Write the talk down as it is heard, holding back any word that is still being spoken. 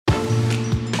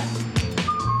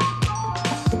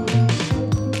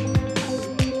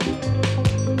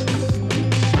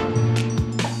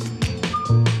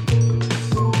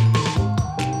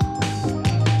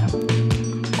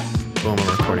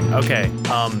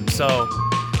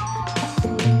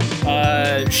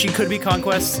She could be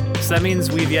Conquest, so that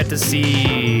means we've yet to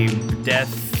see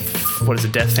Death. What is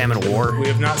it? Death, Famine, War? We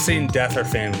have not seen Death or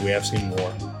Famine. We have seen War.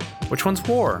 Which one's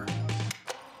War?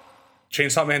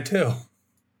 Chainsaw Man 2.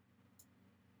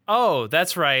 Oh,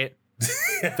 that's right.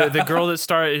 The girl that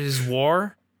started is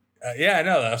War? Yeah, I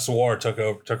know. That's War took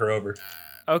her over.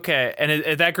 Okay,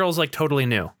 and that girl's like totally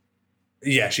new.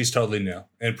 Yeah, she's totally new.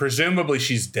 And presumably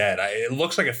she's dead. It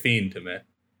looks like a fiend to me.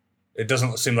 It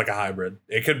doesn't seem like a hybrid.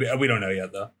 It could be. We don't know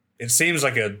yet, though. It seems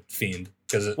like a fiend.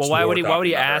 Well, why would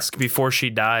he ask before she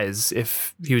dies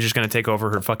if he was just going to take over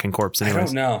her fucking corpse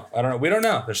anyways? I don't know. We don't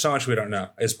know. There's so much we don't know.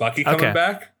 Is Bucky coming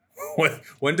back?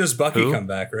 When does Bucky come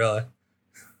back, really?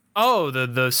 Oh,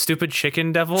 the stupid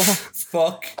chicken devil?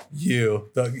 Fuck you.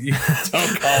 Don't call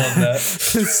him that.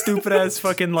 Stupid ass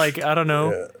fucking, like, I don't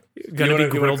know. Yeah. Gonna be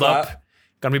grilled up.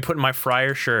 Gonna be put in my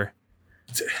fryer, sure.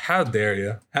 How dare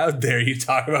you? How dare you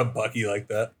talk about Bucky like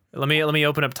that? Let me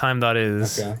open up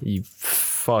time.is. Okay. You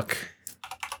fuck.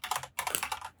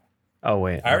 Oh,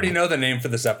 wait. I already know the name for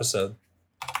this episode.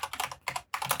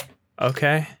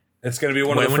 Okay. It's going to be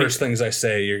one of the first things I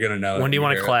say. You're going to know. When do you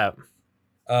want to clap?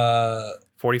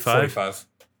 45? 45.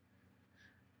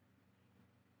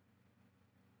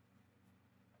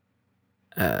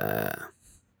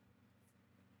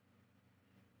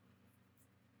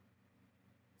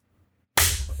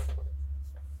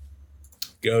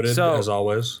 Goated, as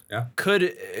always. Yeah.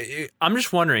 I'm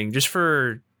just wondering, just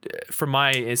for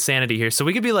my sanity here, so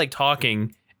we could be like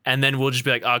talking and then we'll just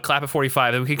be like, clap at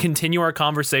 45, and we could continue our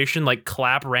conversation, like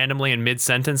clap randomly in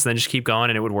mid-sentence and then just keep going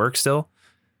and it would work still?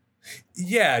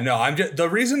 Yeah, no, the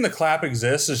reason the clap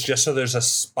exists is just so there's a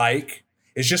spike.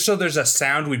 It's just so there's a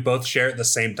sound we both share at the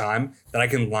same time that I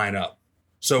can line up.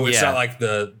 So it's not like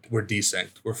we're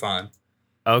desynced. We're fine.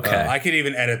 Okay. I could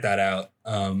even edit that out.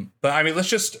 But I mean, let's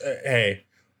just, hey,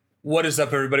 what is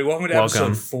up, everybody? Welcome to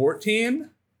episode 14.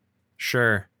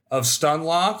 Sure. Of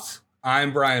Stunlocked.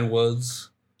 I'm Brian Woods.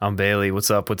 I'm Bailey.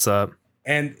 What's up?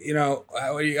 And,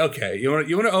 okay, you want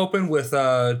to open with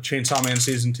Chainsaw Man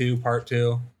Season 2, Part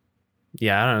 2?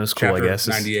 Yeah, I don't know. It's cool, chapter I guess.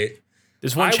 98.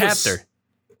 There's one chapter.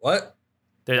 What?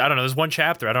 I don't know. There's one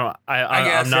chapter. I'm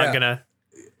not going to.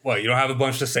 What, you don't have a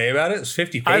bunch to say about it? It's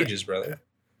 50 pages, brother.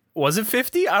 Was it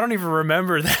 50? I don't even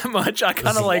remember that much. I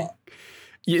kind of like...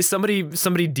 Yeah, somebody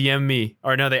DM'd me,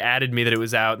 or no, they added me that it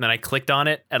was out, and then I clicked on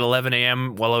it at 11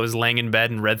 a.m. while I was laying in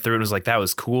bed and read through it and was like, that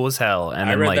was cool as hell. And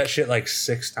I read that shit like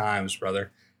 6 times,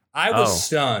 brother. I was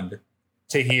stunned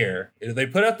to hear. They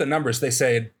put up the numbers. They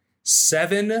said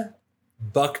 7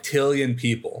 bucktillion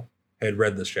people had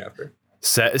read this chapter.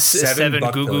 7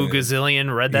 goo goo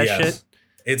gazillion read that shit?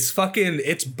 It's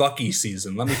Bucky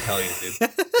season, let me tell you,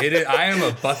 dude. I am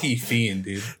a Bucky fiend,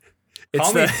 dude.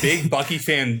 Call me Big Bucky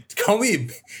fan. Call me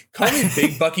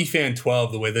Big Bucky fan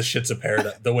 12. The way this shit's a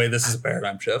paradigm. The way this is a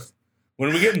paradigm shift.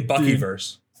 When we get in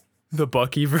Buckyverse, the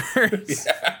Buckyverse.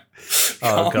 Yeah.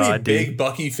 Oh God, me dude. Big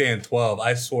Bucky fan 12.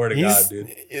 I swear to God,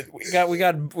 dude. We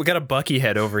got a Bucky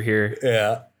head over here.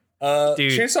 Yeah.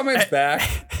 Dude. Chainsaw Man's back.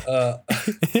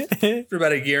 For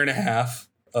about a year and a half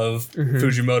of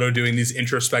Fujimoto doing these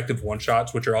introspective one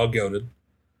shots, which are all goated.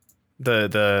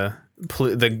 The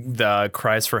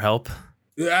cries for help.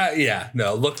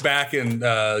 No, look back and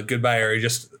goodbye, Ari.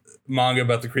 Just manga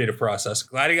about the creative process.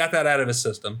 Glad he got that out of his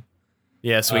system.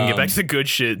 Yeah, so we can get back to the good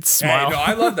shit. Smile. Hey, no,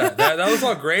 I love that. That was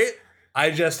all great. I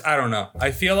don't know.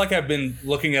 I feel like I've been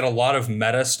looking at a lot of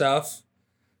meta stuff.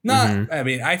 I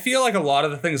mean, I feel like a lot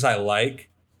of the things I like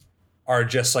are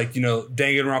just like,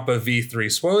 Danganronpa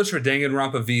V3. Spoilers for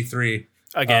Danganronpa V3.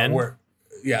 Again?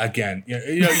 Again. You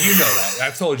know that.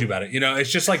 I've told you about it. It's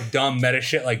just like dumb meta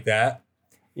shit like that.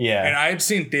 Yeah. And I had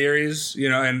seen theories,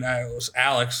 and it was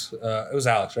Alex. It was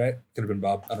Alex, right? Could have been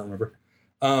Bob. I don't remember.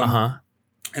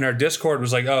 And our Discord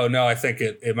was like, oh, no, I think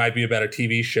it might be about a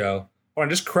TV show. Oh, I'm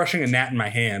just crushing a gnat in my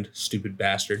hand, stupid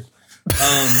bastard.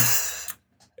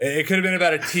 It could have been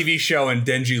about a TV show and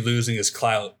Denji losing his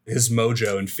clout, his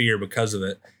mojo and fear because of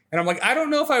it. And I'm like, I don't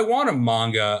know if I want a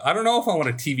manga. I don't know if I want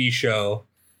a TV show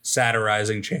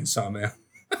satirizing Chainsaw Man.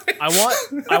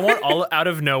 I want all out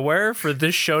of nowhere for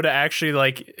this show to actually,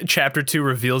 like, chapter 2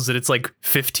 reveals that it's like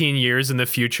 15 years in the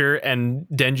future and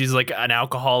Denji's like an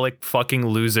alcoholic fucking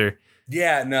loser.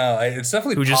 Yeah, no, it's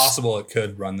definitely possible it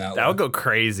could run that way. That would go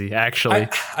crazy, actually.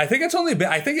 I think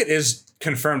I think it is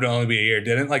confirmed to only be a year.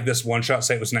 Didn't like this one shot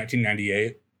say it was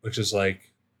 1998, which is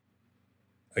like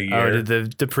a year. Oh,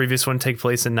 did the previous one take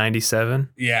place in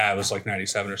 97? Yeah, it was like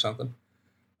 97 or something.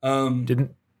 Okay.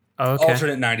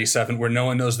 Alternate 97, where no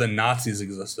one knows the Nazis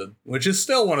existed, which is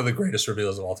still one of the greatest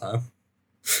reveals of all time.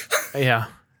 Yeah.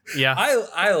 Yeah.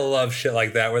 I love shit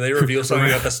like that where they reveal something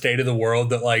about the state of the world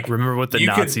that like remember what the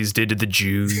Nazis did to the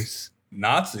Jews.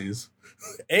 Nazis,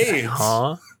 AIDS,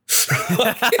 huh?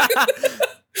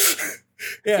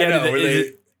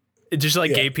 It just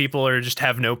like gay people are just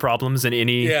have no problems in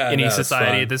any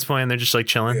society at this point, and they're just like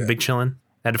chilling, big chilling.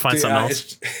 Had to find something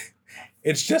else.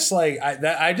 It's just like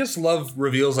I just love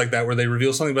reveals like that where they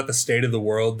reveal something about the state of the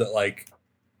world that like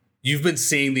you've been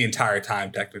seeing the entire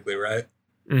time, technically, right?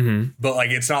 Mm-hmm. But like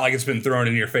it's not like it's been thrown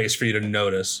in your face for you to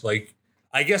notice. Like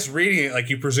I guess reading it, like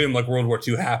you presume like World War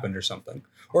II happened or something,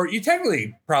 or you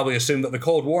technically probably assume that the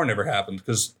Cold War never happened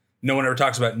because no one ever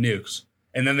talks about nukes.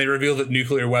 And then they reveal that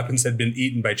nuclear weapons had been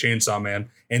eaten by Chainsaw Man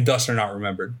and thus are not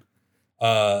remembered.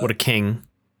 What a king.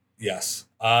 Yes.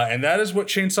 And that is what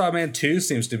Chainsaw Man 2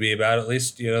 seems to be about, at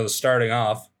least, starting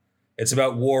off. It's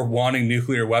about war wanting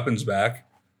nuclear weapons back,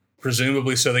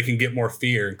 presumably so they can get more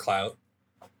fear and clout.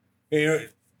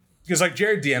 Because like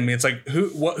Jared DM'd me, it's like,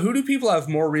 who do people have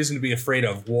more reason to be afraid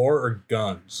of, war or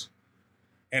guns?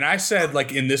 And I said,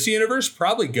 like, in this universe,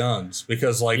 probably guns,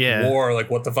 because like war, like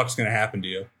what the fuck's going to happen to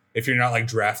you? If you're not like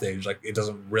draft age, like it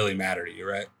doesn't really matter to you,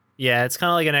 right? Yeah, it's kind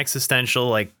of like an existential,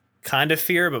 like kind of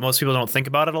fear, but most people don't think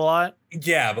about it a lot.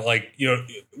 Yeah, but like,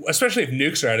 especially if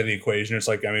nukes are out of the equation, it's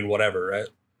like, I mean, whatever, right?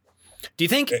 Do you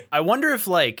think, I wonder if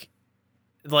like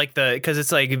because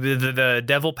it's like the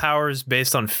devil power is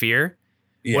based on fear.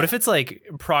 Yeah. What if it's like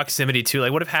proximity too?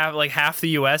 Like what if half the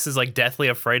US is like deathly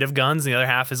afraid of guns and the other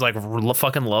half is like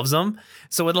fucking loves them?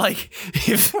 So it like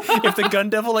if the gun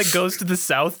devil like goes to the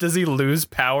south, does he lose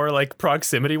power like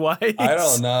proximity wise? I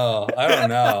don't know.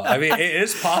 I mean, it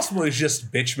is possible he's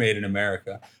just bitch made in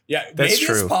America. Yeah, that's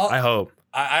true. I hope.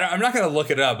 I'm not going to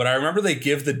look it up, but I remember they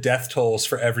give the death tolls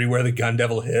for everywhere the gun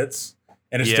devil hits,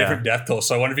 and it's different death tolls.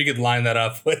 So I wonder if you could line that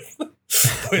up with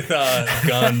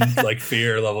gun like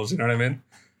fear levels. You know what I mean?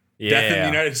 Yeah. Death in the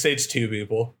United States 2,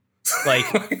 people.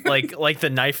 Like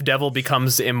the knife devil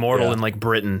becomes immortal in like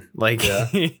Britain. Like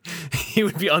he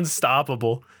would be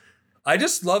unstoppable. I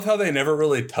just love how they never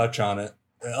really touch on it.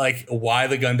 Like why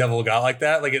the gun devil got like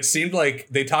that. Like it seemed like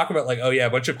they talk about like, oh yeah,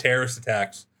 a bunch of terrorist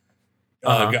attacks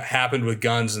happened with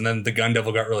guns, and then the gun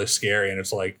devil got really scary, and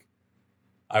it's like,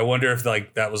 I wonder if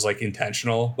like that was like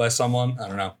intentional by someone. I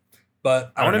don't know.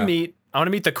 But I want to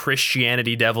meet the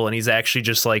Christianity devil, and he's actually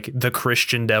just like the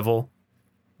Christian devil.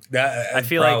 I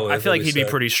feel like he'd be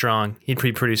pretty strong. He'd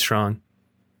be pretty strong.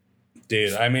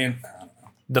 Dude, I mean,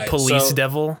 the police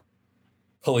devil.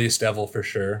 Police devil for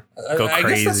sure. Go crazy. I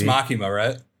guess that's Makima,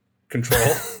 right?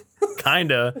 Control.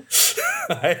 Kinda.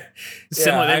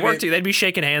 Similar. They work too. They'd be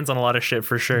shaking hands on a lot of shit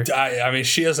for sure. I mean,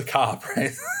 she is a cop,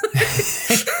 right?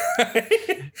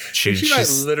 she might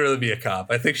literally be a cop.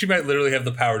 I think she might literally have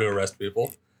the power to arrest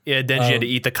people. Yeah, Denji had to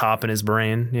eat the cop in his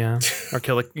brain, or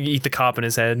eat the cop in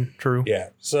his head. True. Yeah.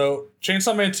 So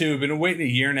Chainsaw Man 2, we've been waiting a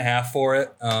year and a half for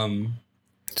it.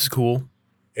 It's cool.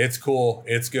 It's cool.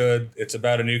 It's good. It's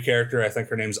about a new character. I think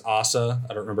her name's Asa.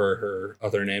 I don't remember her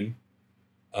other name.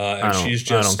 I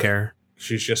don't care.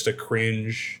 She's just a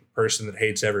cringe person that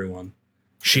hates everyone.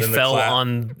 She fell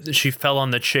on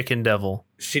the chicken devil.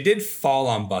 She did fall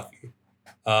on Bucky.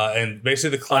 And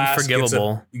basically the class gets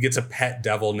a pet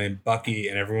devil named Bucky,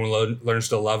 and everyone learns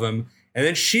to love him. And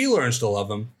then she learns to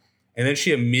love him, and then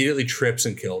she immediately trips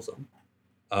and kills him.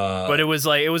 But it was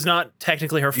not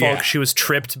technically her fault. Yeah. She was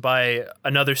tripped by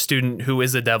another student who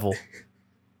is a devil.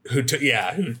 And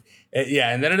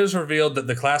then it is revealed that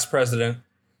the class president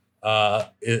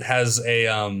it has a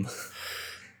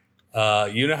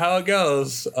you know how it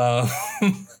goes.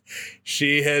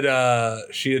 She had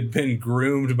been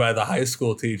groomed by the high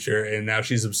school teacher, and now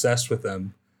she's obsessed with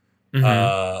him.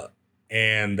 Mm-hmm.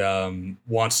 And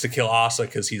wants to kill Asa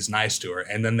because he's nice to her.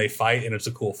 And then they fight, and it's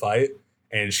a cool fight.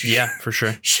 And for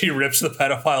sure. She rips the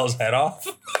pedophile's head off.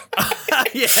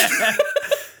 Yeah.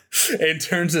 And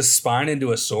turns his spine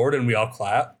into a sword, and we all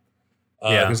clap.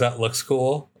 Because that looks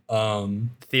cool.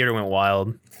 Theater went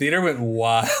wild.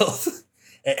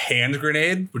 Hand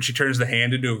grenade, when she turns the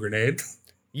hand into a grenade.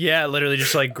 Yeah, literally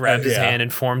just like grabs his hand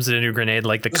and forms it into a grenade,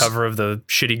 like the cover of the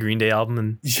shitty Green Day album,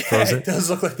 and throws it. It does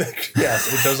look like that.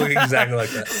 Yes, it does look exactly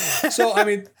like that. So, I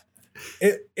mean,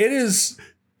 it is,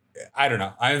 I don't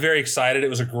know. I'm very excited. It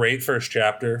was a great first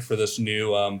chapter for this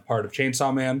new part of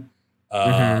Chainsaw Man.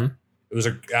 It was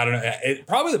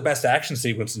probably the best action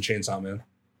sequence in Chainsaw Man.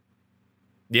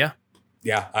 Yeah.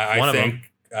 Yeah, I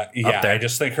think. I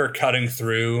just think her cutting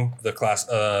through the class,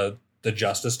 the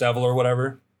Justice Devil or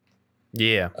whatever.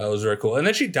 Yeah, that was very cool. And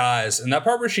then she dies, and that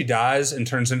part where she dies and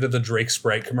turns into the Drake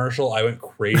Sprite commercial, I went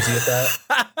crazy at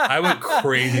that. I'm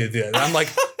like,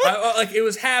 Like it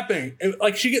was happening.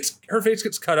 Like her face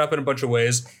gets cut up in a bunch of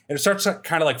ways, and it starts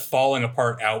kind of like falling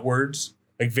apart outwards,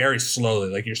 like very slowly.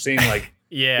 Like you're seeing like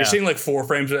you're seeing like 4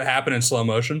 frames of it happen in slow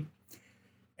motion.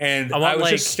 And I was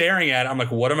just staring at it. I'm like,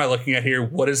 what am I looking at here?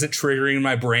 What is it triggering in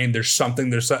my brain? There's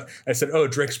something. I said, oh,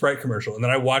 Drake Sprite commercial. And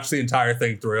then I watched the entire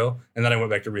thing through. And then I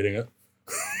went back to reading it.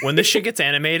 When this shit gets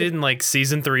animated in like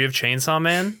season 3 of Chainsaw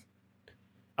Man,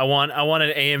 I want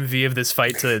an AMV of this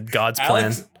fight to God's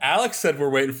plan. Alex said we're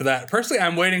waiting for that. Personally,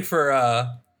 I'm waiting for,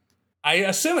 I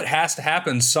assume it has to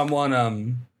happen.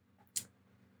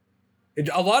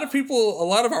 A lot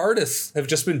of artists have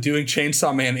just been doing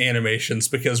Chainsaw Man animations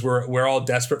because we're all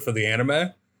desperate for the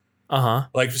anime.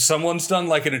 Like someone's done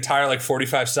like an entire like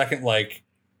 45-second like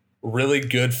really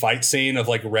good fight scene of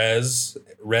like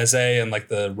Reze and like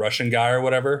the Russian guy or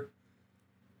whatever.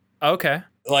 Okay.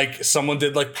 Like someone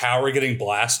did like power getting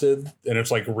blasted and it's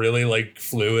like really like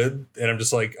fluid, and I'm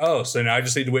just like, oh, so now I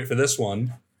just need to wait for this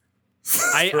one.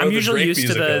 I'm usually used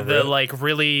to the like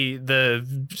really the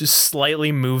just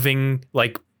slightly moving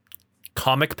like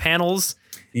comic panels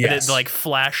that like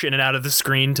flash in and out of the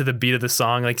screen to the beat of the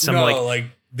song. Like some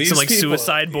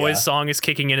Suicide Boys song is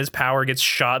kicking in, his power gets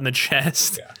shot in the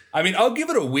chest. Yeah. I mean, I'll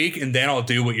give it a week and then I'll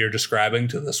do what you're describing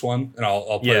to this one, and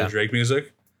I'll play the Drake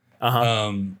music.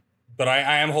 But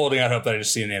I am holding out hope that I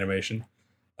just see an animation.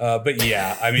 But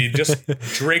yeah, I mean, just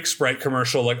Drake Sprite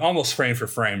commercial, like almost frame for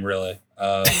frame, really.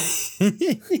 Do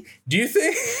you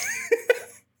think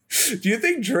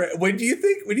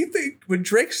when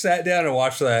Drake sat down and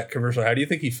watched that commercial, how do you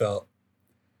think he felt?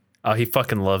 Oh, he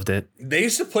fucking loved it. They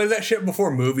used to play that shit before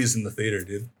movies in the theater,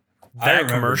 dude. That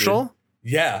commercial?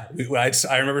 Dude. Yeah,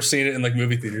 I remember seeing it in like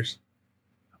movie theaters.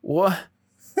 What?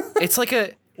 It's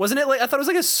like wasn't it like, I thought it was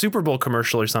like a Super Bowl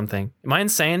commercial or something. Am I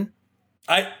insane?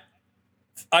 I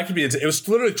could be. It was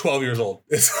literally 12 years old.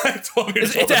 It's like 12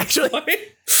 years old. It's actually.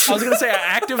 I was gonna say I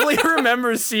actively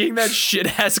remember seeing that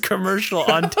shit ass commercial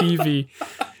on TV.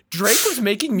 Drake was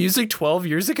making music 12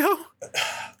 years ago.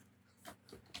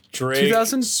 Drake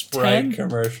Sprite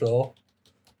commercial.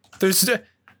 There's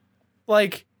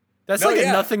like that's like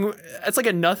a nothing. It's like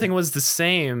a nothing was the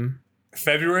same.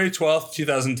 February 12th,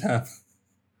 2010.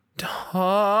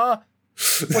 What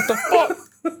the fuck?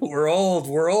 We're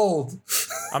old.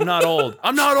 I'm not old.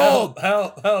 Help.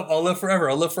 I'll live forever.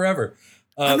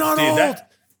 I'm not old.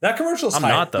 That commercial's hype.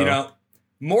 Not, though. You know,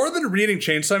 more than reading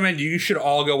Chainsaw Man, you should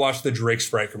all go watch the Drake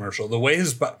Sprite commercial. The way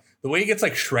he gets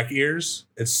like Shrek ears,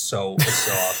 it's so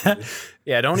awesome.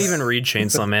 Yeah, don't even read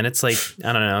Chainsaw Man. It's like,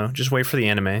 I don't know. Just wait for the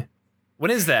anime. When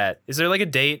is that? Is there like a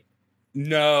date?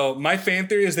 No, my fan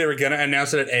theory is they were going to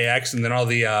announce it at AX, and then all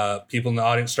the people in the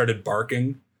audience started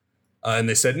barking. And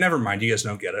they said, never mind, you guys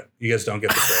don't get it. You guys don't get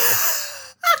the trailer.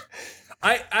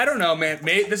 I don't know, man.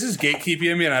 This is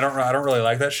gatekeeping me, and I don't really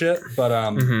like that shit. But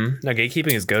no,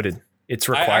 gatekeeping is goated. It's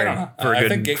required for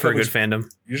a good fandom.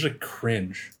 Usually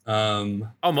cringe.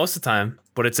 Most of the time,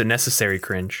 but it's a necessary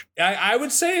cringe. I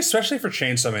would say, especially for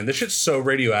Chainsaw Man, this shit's so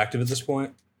radioactive at this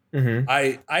point.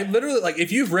 I literally, like,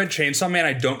 if you've read Chainsaw Man,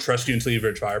 I don't trust you until you've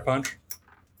read Fire Punch.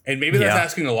 And maybe that's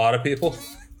asking a lot of people.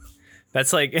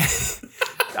 That's like,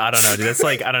 I don't know, dude. That's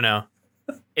like, I don't know.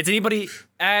 It's anybody,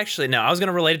 actually, no, I was going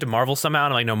to relate it to Marvel somehow.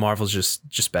 And I'm like, no, Marvel's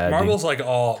just bad. Marvel's like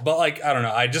but like, I don't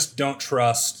know. I just don't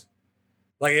trust,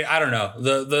 like, I don't know.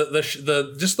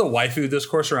 The just the waifu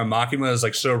discourse around Makima is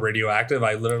like so radioactive.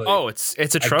 I literally. Oh, it's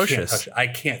atrocious. I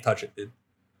can't touch it, dude.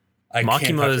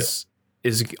 Makima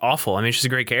is awful. I mean, she's a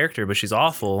great character, but she's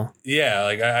awful. Yeah,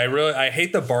 like I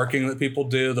hate the barking that people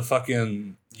do. The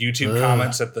fucking YouTube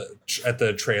comments at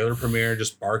the trailer premiere,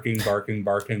 just barking,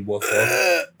 woof woof.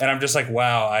 And I'm just like,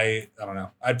 wow, I don't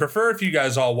know. I'd prefer if you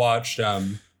guys all watched,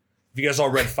 if you guys all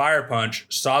read Fire Punch,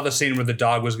 saw the scene where the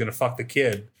dog was gonna fuck the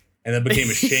kid, and then became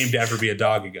ashamed to ever be a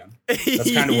dog again.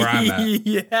 That's kind of where I'm at.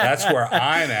 Yeah. That's where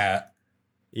I'm at.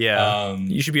 Yeah,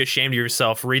 you should be ashamed of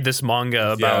yourself. Read this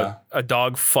manga about a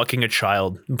dog fucking a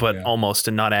child, but almost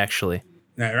and not actually.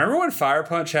 Now, remember when Fire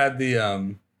Punch had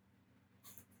the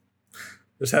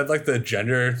just had like the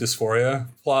gender dysphoria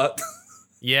plot?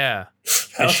 Yeah,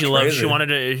 and she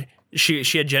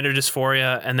had gender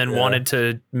dysphoria and then wanted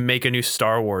to make a new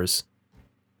Star Wars.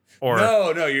 Or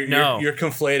you're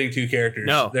conflating two characters.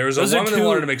 No, there was a woman that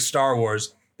wanted to make Star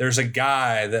Wars. There's a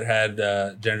guy that had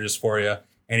gender dysphoria.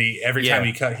 And every time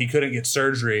he couldn't get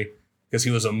surgery because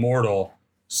he was immortal.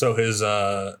 So his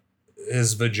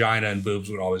vagina and boobs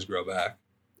would always grow back.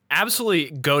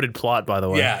 Absolutely goated plot, by the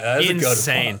way. Yeah, that is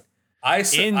insane. I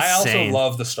also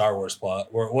love the Star Wars plot.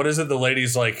 What is it? The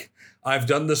lady's like, I've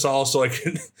done this all so I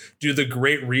can do the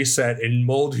Great Reset and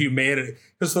mold humanity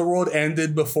because the world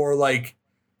ended before like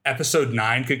Episode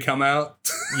 9 could come out.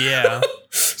 Yeah.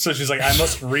 So she's like, I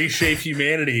must reshape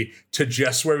humanity to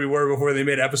just where we were before they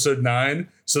made episode 9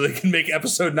 so they can make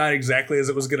episode 9 exactly as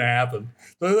it was going to happen.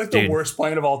 So they're like the worst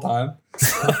plan of all time.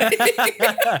 It's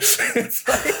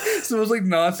the most like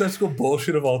nonsensical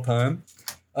bullshit of all time.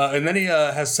 And then he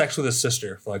has sex with his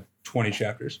sister for like 20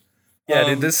 chapters. Yeah,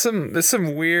 dude, there's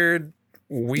some weird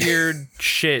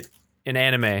shit in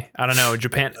anime. I don't know.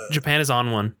 Japan is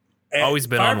on one. Always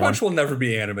been Fire on Punch one. will never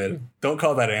be animated. Don't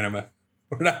call that anime.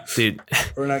 We're not, dude.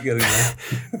 We're not getting there.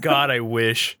 God, I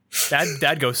wish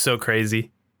that'd go so crazy.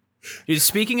 Dude,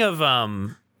 speaking of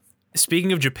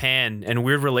Japan and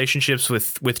weird relationships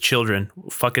with children,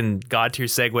 fucking god tier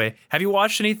segue. Have you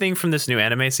watched anything from this new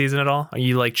anime season at all? Are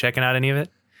you like checking out any of it?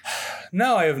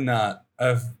 No, I have not. I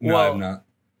have not.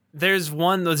 There's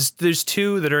one. There's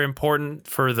two that are important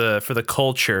for the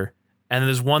culture, and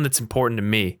there's one that's important to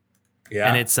me. Yeah,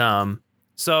 and it's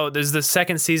So there's the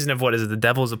second season of what is it? The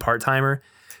Devil is a Part-Timer.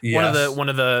 Yes. One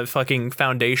of the fucking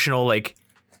foundational like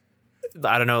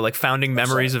I don't know like founding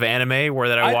memories of anime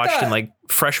where I watched in like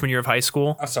freshman year of high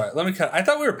school. I'm sorry. Let me cut. I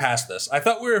thought we were past this. I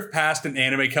thought we were past an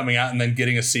anime coming out and then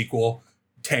getting a sequel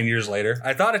 10 years later.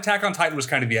 I thought Attack on Titan was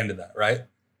kind of the end of that, right?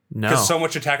 No, because so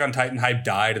much Attack on Titan hype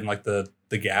died in like the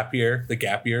gap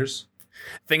years.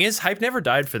 Thing is, hype never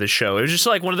died for this show. It was just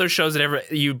like one of those shows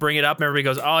that you bring it up and everybody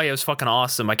goes, "Oh yeah, it was fucking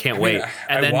awesome. I can't wait."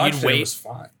 And then you'd wait. It was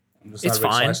fine. I'm just not a big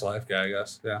slice life guy, I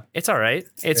guess. Yeah, it's all right.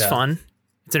 It's fun.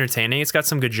 It's entertaining. It's got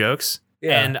some good jokes.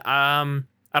 Yeah. And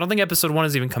I don't think episode 1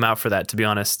 has even come out for that, to be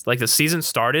honest. Like the season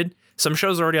started. Some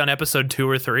shows are already on episode 2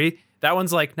 or 3. That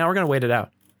one's like, now we're gonna wait it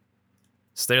out.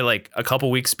 So they're like a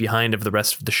couple weeks behind of the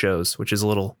rest of the shows, which is a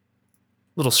little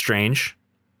strange.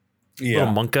 Yeah.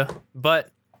 Little monka.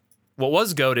 But what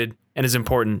was goated and is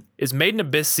important is Made in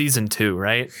Abyss season 2,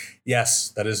 right? Yes,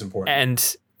 that is important.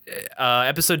 And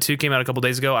episode 2 came out a couple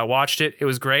days ago. I watched it. It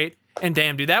was great. And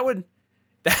damn, dude, that would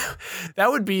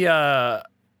be that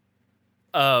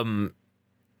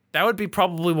would be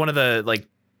probably one of the like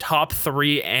top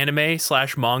 3 anime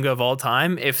 / manga of all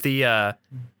time if the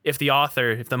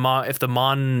author,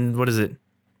 what is it?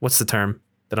 What's the term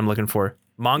that I'm looking for?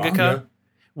 Mangaka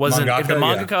wasn't if the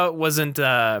mangaka wasn't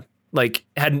like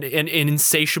had an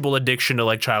insatiable addiction to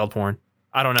like child porn.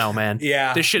 I don't know, man.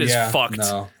 Yeah. This shit is fucked.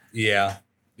 No. Yeah.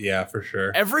 Yeah, for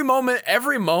sure. Every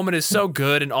moment is so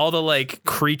good, and all the like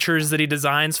creatures that he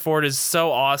designs for it is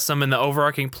so awesome, and the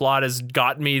overarching plot has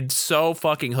got me so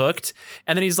fucking hooked.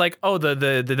 And then he's like, "Oh,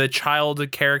 the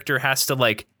child character has to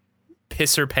like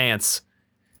piss her pants,"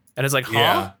 and it's like, "Huh?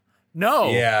 Yeah.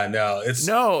 No, yeah, no, it's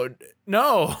no."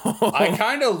 I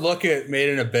kind of look at Made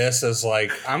in Abyss as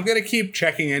like I'm gonna keep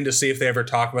checking in to see if they ever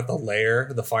talk about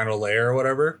the final layer or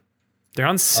whatever. They're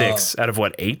on 6 out of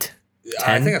what 8. 10?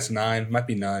 I think that's 9. Might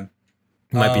be 9.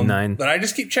 Might be 9. But I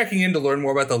just keep checking in to learn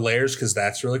more about the layers because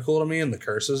that's really cool to me, and the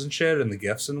curses and shit and the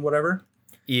gifts and whatever.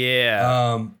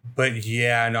 Yeah. But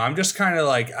yeah, no, I'm just kind of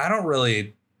like I don't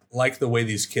really like the way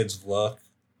these kids look.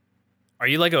 Are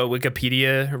you like a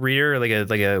Wikipedia reader or like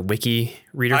a wiki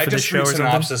reader for the show or something?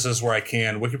 I just read synopsises where I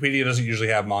can. Wikipedia doesn't usually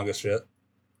have manga shit.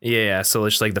 Yeah, so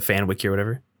it's like the fan wiki or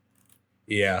whatever.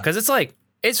 Yeah. Because it's like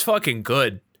it's fucking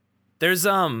good. There's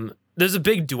a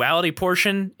big duality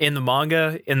portion in the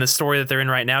manga in the story that they're in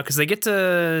right now because they get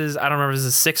to I don't remember if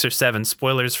it's 6 or 7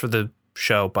 spoilers for the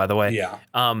show, by the way. Yeah.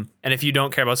 And if you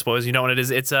don't care about spoilers, you know what it is.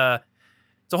 It's a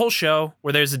whole show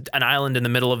where there's an island in the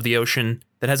middle of the ocean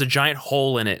that has a giant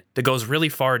hole in it that goes really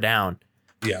far down.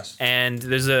 Yes. And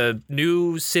there's a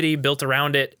new city built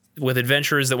around it with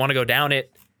adventurers that want to go down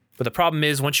it. But the problem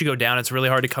is once you go down, it's really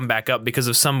hard to come back up because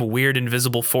of some weird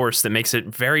invisible force that makes it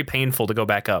very painful to go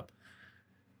back up.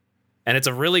 And it's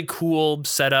a really cool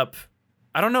setup.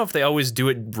 I don't know if they always do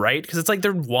it right because it's like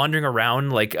they're wandering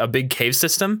around like a big cave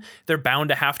system. They're bound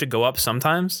to have to go up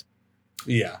sometimes.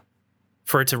 Yeah.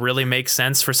 For it to really make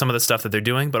sense for some of the stuff that they're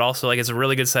doing. But also like it's a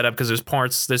really good setup because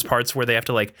there's parts where they have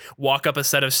to like walk up a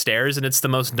set of stairs and it's the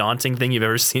most daunting thing you've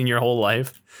ever seen in your whole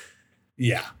life.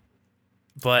 Yeah.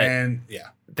 But yeah,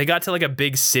 they got to like a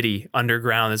big city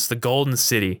underground. It's the Golden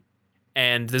City.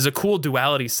 And there's a cool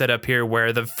duality set up here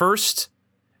where the first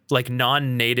like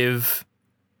non-native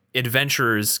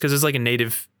adventurers, because there's like a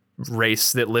native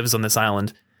race that lives on this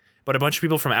island, but a bunch of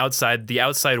people from the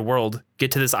outside world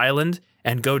get to this island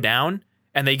and go down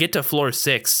and they get to floor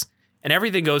 6 and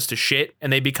everything goes to shit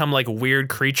and they become like weird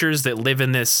creatures that live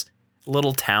in this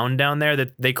little town down there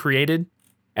that they created.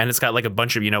 And it's got like a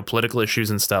bunch of, political issues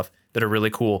and stuff that are really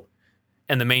cool.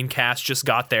 And the main cast just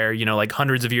got there, like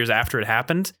hundreds of years after it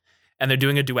happened. And they're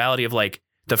doing a duality of like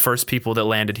the first people that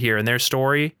landed here and their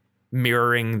story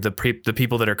mirroring the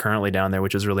people that are currently down there,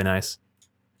 which is really nice.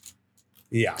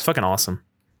 Yeah. It's fucking awesome.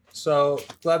 So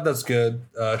glad that's good.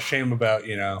 Shame about,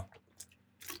 the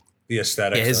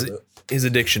aesthetics of it. His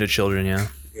addiction to children, yeah.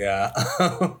 Yeah.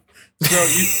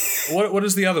 So what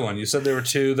is the other one? You said there were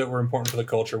two that were important for the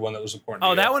culture, one that was important.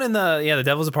 Oh, that one in the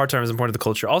Devil's a Part-Time is important to the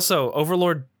culture. Also,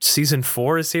 Overlord season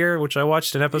 4 is here, which I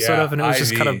watched an episode of, and it was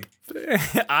just kind of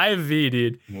IV,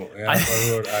 dude. Well, yeah,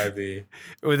 Overlord IV.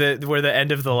 Where the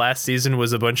end of the last season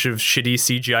was a bunch of shitty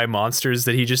CGI monsters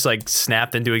that he just like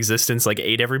snapped into existence, like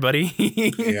ate everybody.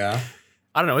 Yeah.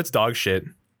 I don't know. It's dog shit.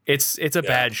 It's a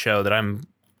bad show that I'm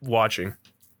watching.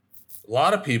 A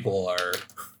lot of people are.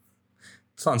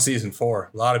 It's on season 4.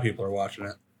 A lot of people are watching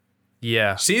it.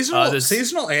 Yeah.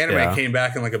 Seasonal anime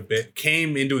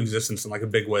came into existence in like a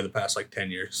big way the past like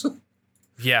 10 years.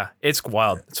 Yeah, it's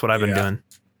wild. That's what I've been doing.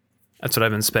 That's what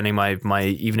I've been spending my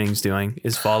evenings doing,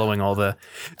 is following all the.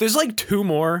 There's like 2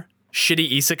 more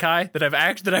shitty isekai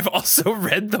that I've also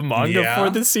read the manga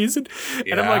for this season,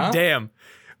 and I'm like, damn,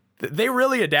 they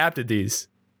really adapted these.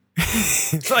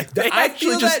 Like I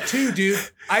feel that too, dude.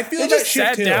 I feel they that just shit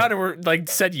sat too. down and were like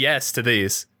said yes to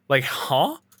these. Like,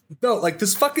 huh? No, like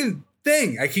this fucking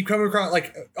thing. I keep coming across,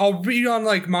 like I'll read on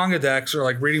like manga decks or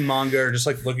like reading manga or just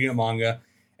like looking at manga,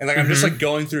 and like I'm just like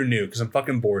going through new because I'm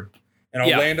fucking bored, and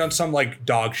I'll land on some like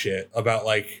dog shit about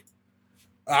like.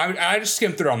 I just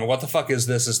skim through. I'm like, what the fuck is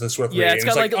this? Is this worth reading? It's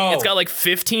got like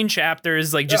 15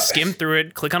 chapters. Like, just skim through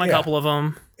it, click on a couple of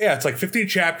them. Yeah, it's like 15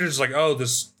 chapters. Like, oh,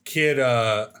 this kid.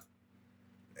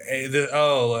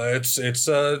 It's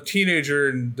a teenager,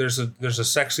 and there's a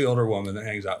sexy older woman that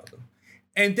hangs out with him,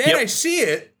 and then I see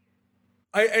it.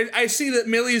 I see that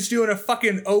Millie's doing a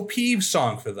fucking OP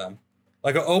song for them,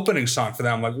 like an opening song for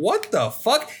them. I'm like, what the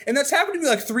fuck? And that's happened to me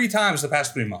like 3 times the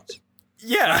past 3 months.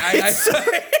 Yeah,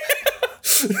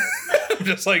 I'm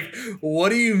just like, what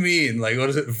do you mean? Like, what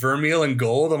is it? Vermeil and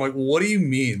gold? I'm like, what do you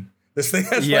mean? This thing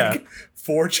has like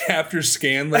 4 chapters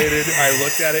scanlated. I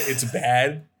looked at it. It's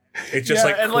bad. It's just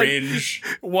like cringe.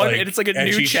 Like, and it's like a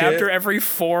new chapter every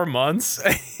 4 months.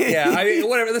 Yeah, I mean,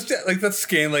 whatever. That's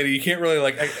scanlated. You can't really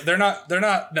like. They're not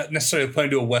necessarily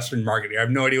playing to a Western market here. I have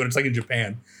no idea what it's like in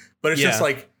Japan, but it's just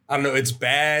like, I don't know. It's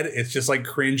bad. It's just like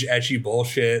cringe, etchy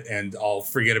bullshit, and I'll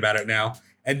forget about it now.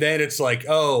 And then it's like,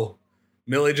 oh,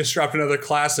 Millie just dropped another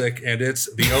classic, and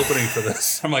it's the opening for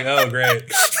this. I'm like, oh, great.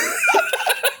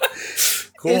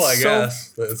 Cool, it's I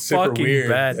guess. But it's super weird.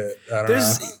 Bad. I don't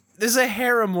know. There's a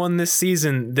harem one this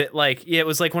season that like, it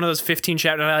was like one of those 15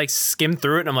 chapters, and I like skimmed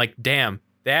through it, and I'm like, damn,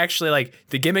 they actually like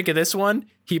the gimmick of this one.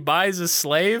 He buys a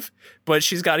slave, but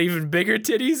she's got even bigger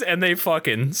titties, and they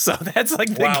fucking. So that's like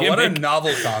the gimmick. What a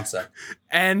novel concept.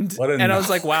 And I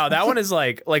was like, wow, that one is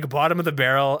like bottom of the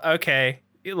barrel. Okay,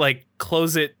 like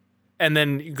close it, and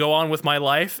then go on with my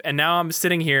life. And now I'm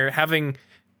sitting here having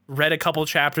read a couple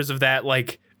chapters of that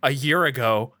like a year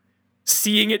ago,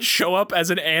 seeing it show up as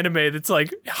an anime that's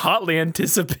like hotly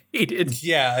anticipated.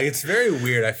 Yeah, it's very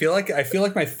weird. I feel like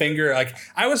my finger, like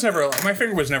my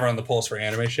finger was never on the pulse for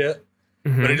anime shit,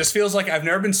 but it just feels like I've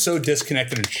never been so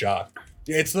disconnected and shocked.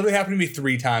 It's literally happened to me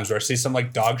 3 times where I see some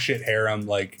like dog shit harem.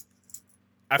 Like,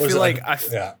 I feel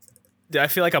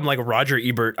like I'm like Roger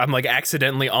Ebert. I'm like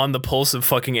accidentally on the pulse of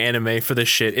fucking anime for this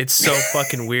shit. It's so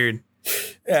fucking weird.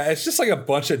 Yeah, it's just like a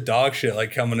bunch of dog shit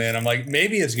like coming in. I'm like,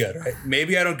 maybe it's good, right?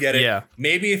 Maybe I don't get it. Yeah.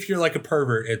 Maybe if you're like a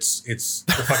pervert, it's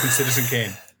the fucking Citizen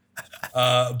Kane.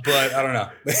 But I don't know.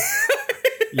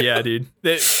 Yeah, dude.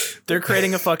 They're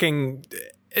creating a fucking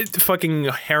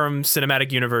harem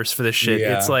cinematic universe for this shit.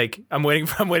 Yeah. It's like I'm waiting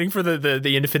for the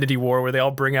Infinity War where they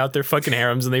all bring out their fucking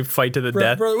harems and they fight to the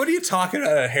death. Bro, what are you talking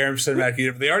about? A harem cinematic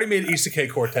universe? They already made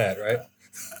Isekai Quartet, right?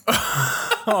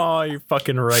 Oh, you're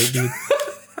fucking right, dude.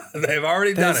 They've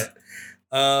already done it.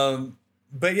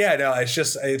 But yeah, no,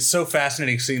 it's so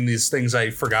fascinating seeing these things I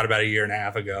forgot about a year and a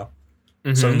half ago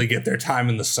suddenly get their time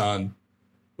in the sun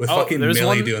with fucking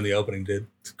Millie doing the opening, dude.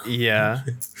 Yeah.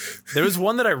 There was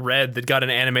one that I read that got an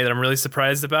anime that I'm really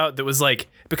surprised about that was like,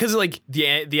 because like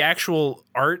the actual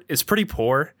art is pretty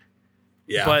poor.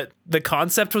 Yeah. But the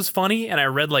concept was funny, and I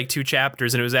read like 2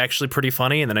 chapters and it was actually pretty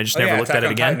funny, and then I just never looked at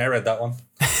it again. I read that one.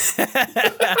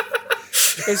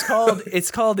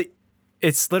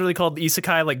 It's literally called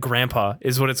Isekai like Grandpa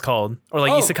is what it's called, or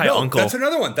like Isekai Uncle. That's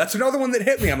another one that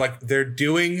hit me. I'm like, they're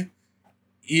doing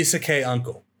Isekai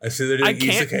Uncle. I see they're doing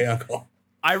Isekai Uncle.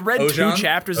 I read 2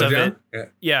 chapters of it.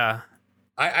 Yeah.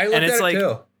 I looked at it like,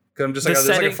 too. Because I'm just like, there's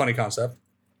like a funny concept.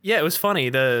 Yeah, it was funny.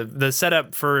 The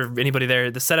setup for anybody there,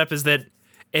 the setup is that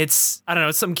it's, I don't know,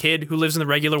 it's some kid who lives in the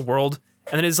regular world,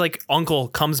 and then his like uncle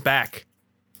comes back.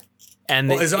 And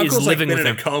his uncle's like been in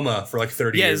a coma for like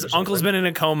 30 years. Yeah, his uncle's been in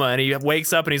a coma, and he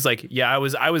wakes up and he's like, yeah, I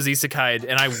was isekai'd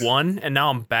and I won, and now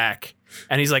I'm back.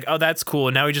 And he's like, oh, that's cool.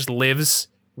 And now he just lives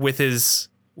with his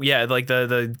like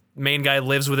the main guy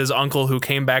lives with his uncle who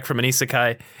came back from an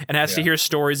isekai and has to hear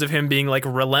stories of him being like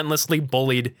relentlessly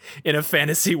bullied in a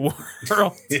fantasy world.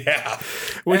 Yeah.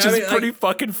 Which is pretty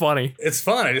fucking funny. It's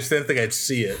fun. I just didn't think I'd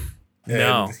see it. And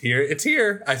no. It's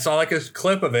here. I saw like a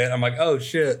clip of it. I'm like, oh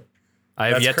shit. I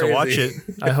have yet to watch it.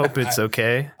 I hope it's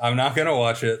okay. I'm not going to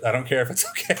watch it. I don't care if it's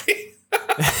okay.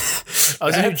 I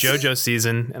was in a JoJo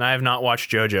season and I have not watched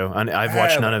JoJo. I've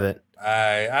watched none of it.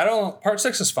 I don't. Part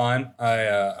 6 is fine.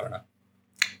 I don't know.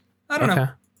 I don't know.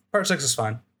 Part 6 is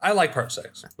fine. I like part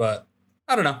 6, but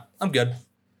I don't know. I'm good.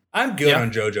 I'm good on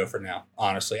JoJo for now.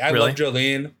 Honestly, I love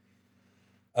Jolene.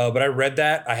 But I read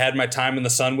that. I had my time in the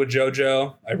sun with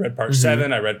JoJo. I read part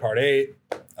 7. I read part 8.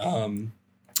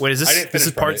 Wait, is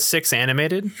this part 6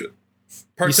 animated?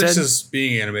 Part 6 is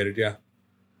being animated. Yeah.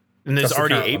 And there's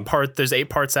already There's 8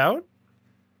 parts out.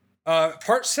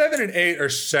 Part 7 and 8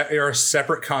 are a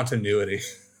separate continuity.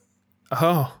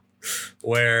 Oh.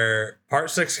 Where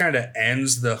part 6 kind of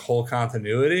ends the whole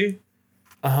continuity.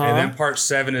 And then part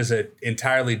 7 is an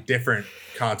entirely different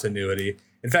continuity.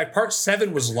 In fact, part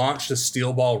 7 was launched as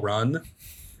Steel Ball Run.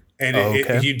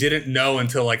 And you didn't know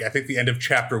until like I think the end of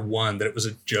chapter 1 that it was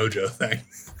a JoJo thing.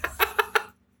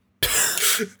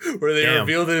 Where they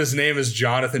revealed that his name is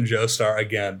Jonathan Joestar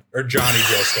again. Or Johnny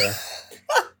Joestar.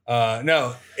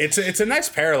 No, it's a nice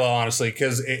parallel, honestly,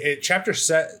 because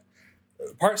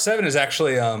part 7 is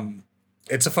actually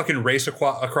it's a fucking race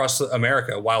across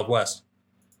America, Wild West.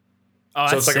 Oh,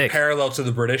 so it's like sick. a parallel to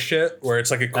the British shit, where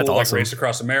it's like a cool like race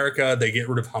across America. They get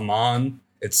rid of Haman.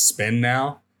 It's Spin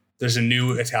now. There's a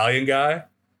new Italian guy.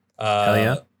 Hell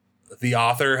yeah. The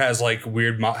author has like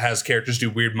has characters do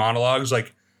weird monologues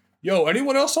like, "Yo,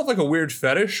 anyone else have like a weird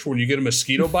fetish when you get a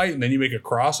mosquito bite and then you make a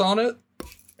cross on it?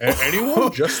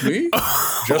 Anyone? Just me?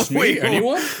 Just me? Wait,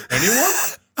 anyone?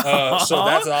 So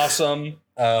that's awesome.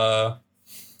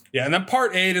 Yeah, and then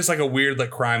part 8 is like a weird like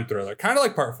crime thriller, kind of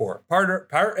like part 4. Part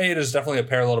 8 is definitely a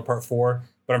parallel to part 4,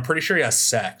 but I'm pretty sure he has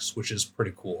sex, which is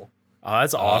pretty cool. Oh,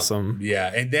 that's awesome.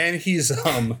 Yeah, and then he's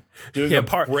doing a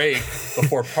break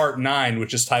before part 9,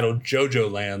 which is titled JoJo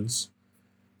Lands.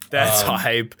 That's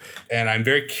hype. And I'm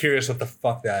very curious what the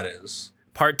fuck that is.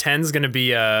 Part 10 is going to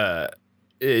be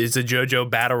is a JoJo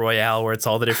battle royale where it's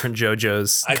all the different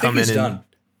JoJos. I think he's done.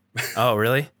 Oh,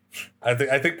 really? I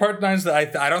think part 9's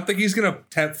I don't think he's gonna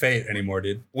tempt fate anymore,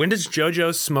 dude. When does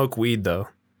JoJo smoke weed though?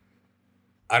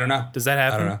 I don't know. Does that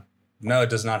happen? I don't know. No, it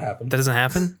does not happen. That doesn't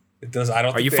happen? It does. I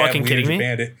don't. Are you fucking kidding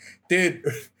me, dude?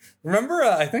 Remember?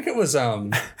 I think it was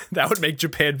that would make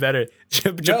Japan better.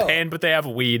 Japan, but they have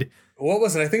weed. What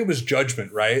was it? I think it was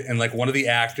Judgment, right? And like one of the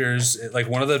actors, like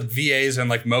one of the VAs and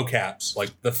like mocaps, like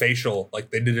the facial,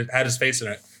 like they had his face in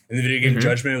it. In the video game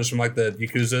Judgment, it was from like the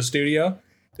Yakuza studio.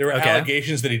 There were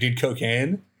allegations that he did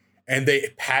cocaine, and they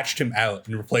patched him out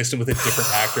and replaced him with a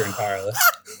different actor entirely.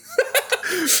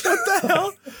 What the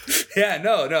hell? Yeah,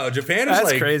 no. Japan is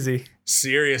like crazy.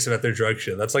 Serious about their drug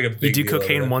shit. That's like a big deal. You do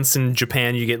cocaine once in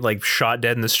Japan, you get like shot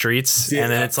dead in the streets, and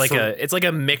then it's like a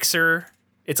mixer.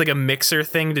 It's like a mixer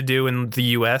thing to do in the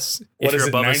U.S. if you're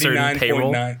above a certain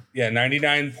payroll.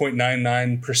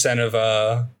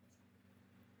 99.99%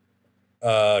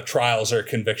 of trials are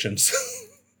convictions.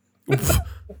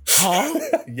 Huh?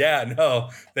 Yeah, no.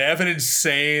 They have an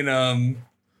insane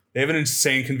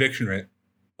conviction rate.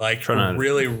 Like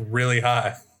really, really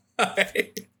high.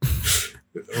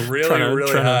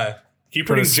 really high. Keep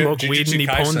putting smoke weed in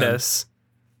Nippon.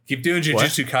 Keep doing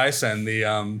Jujutsu Kaisen. The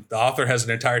author has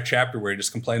an entire chapter where he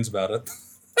just complains about it.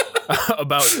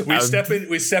 We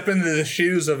step into the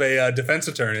shoes of a defense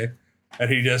attorney, and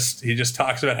he just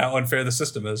talks about how unfair the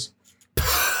system is.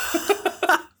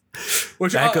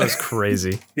 Which that goes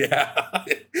crazy. Yeah,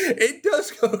 it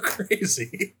does go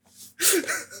crazy.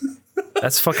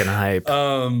 That's fucking hype.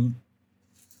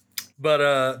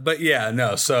 But yeah,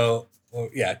 no. So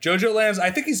yeah, JoJo Lands. I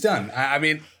think he's done. I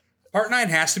mean, part 9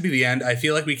 has to be the end. I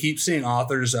feel like we keep seeing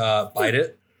authors bite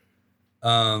it,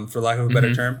 for lack of a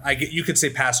better term. You could say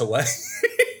pass away.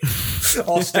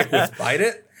 I'll stick with bite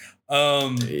it. You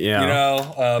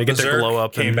know, they get their glow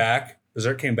up came back.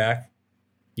 Berserk came back.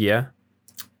 Yeah.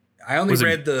 I only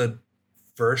read the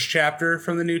first chapter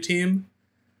from the new team.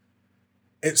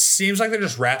 It seems like they're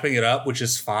just wrapping it up, which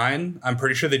is fine. I'm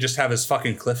pretty sure they just have his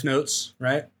fucking cliff notes,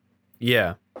 right?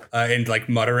 Yeah. And like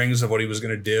mutterings of what he was going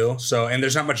to do. So, and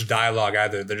there's not much dialogue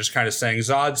either. They're just kind of saying,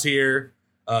 Zod's here,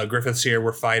 Griffith's here,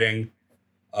 we're fighting.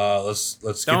 Let's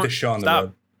get this show on the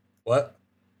road. What?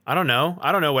 I don't know.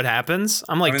 I don't know what happens.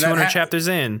 I'm like 200 chapters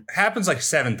in. Happens like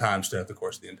 7 times throughout the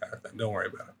course of the entire thing. Don't worry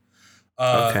about it.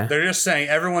 Okay. They're just saying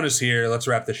everyone is here. Let's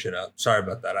wrap this shit up. Sorry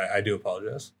about that. I do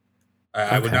apologize.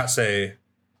 I would not say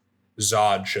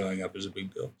Zod showing up is a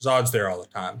big deal. Zod's there all the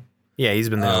time. Yeah, he's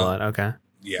been there a lot. Okay.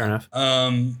 Yeah. Fair enough.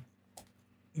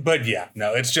 But yeah,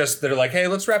 no, it's just they're like, hey,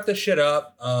 let's wrap this shit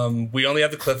up. We only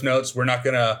have the cliff notes. We're not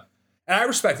gonna, and I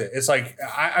respect it. It's like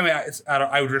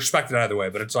I would respect it either way,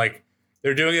 but it's like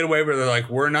they're doing it in a way where they're like,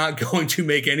 we're not going to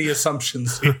make any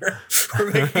assumptions here.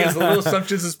 We're making as little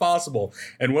assumptions as possible,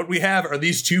 and what we have are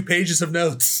these 2 pages of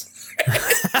notes.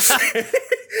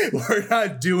 We're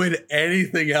not doing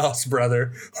anything else,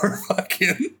 brother.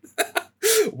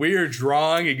 We are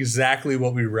drawing exactly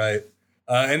what we write.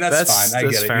 And that's fine. I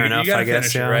get it. Fair enough, you gotta I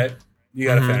guess, finish it, right? You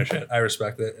gotta finish it. I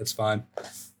respect it. It's fine.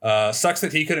 Sucks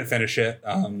that he couldn't finish it.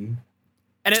 And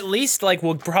at least like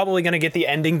we're probably gonna get the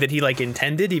ending that he like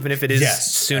intended, even if it is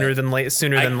sooner than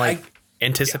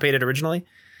anticipated originally.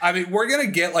 I mean, we're gonna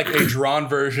get like a drawn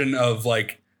version of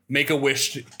like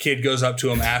Make-A-Wish kid goes up to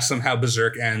him, asks him how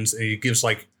Berserk ends, and he gives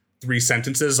like 3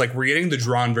 sentences. Like we're getting the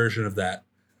drawn version of that.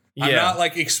 Yeah. I'm not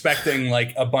like expecting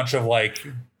like a bunch of like.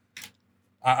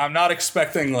 I'm not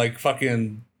expecting like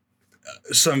fucking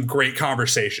some great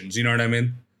conversations. You know what I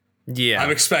mean? Yeah.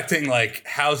 I'm expecting like,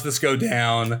 how's this go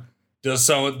down? Does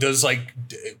Guts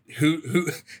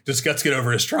get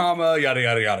over his trauma? Yada,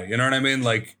 yada, yada. You know what I mean?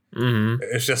 Like,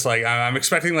 It's just like, I'm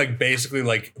expecting like basically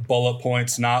like bullet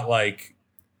points, not like,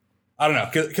 I don't know.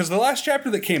 Because the last chapter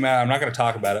that came out, I'm not going to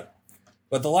talk about it,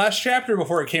 but the last chapter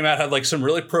before it came out had like some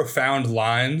really profound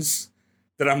lines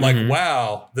that I'm like,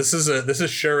 wow, this is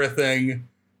sure a thing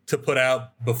to put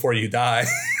out before you die.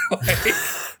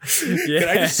 Can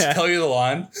I just tell you the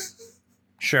line?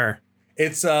 Sure.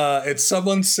 It's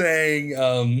someone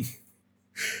saying,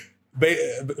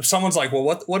 someone's like, well,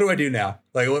 what do I do now?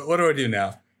 Like, what do I do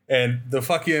now? And the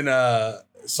fucking,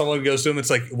 someone goes to him. It's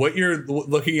like, what you're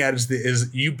looking at is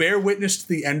you bear witness to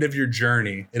the end of your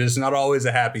journey. It is not always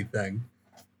a happy thing.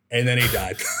 And then he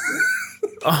died.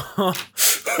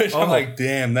 Which I'm like,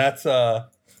 damn, that's,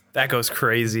 that goes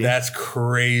crazy. That's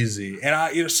crazy.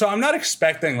 And so I'm not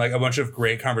expecting like a bunch of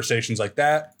great conversations like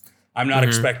that. I'm not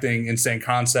expecting insane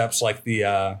concepts like the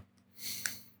I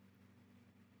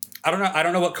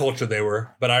don't know what culture they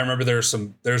were, but I remember there's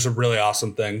a really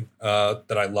awesome thing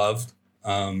that I loved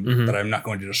that I'm not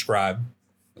going to describe.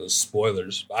 Those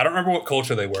spoilers. I don't remember what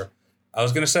culture they were. I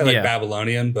was gonna say like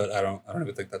Babylonian, but I don't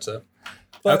even think that's it.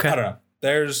 But I don't know.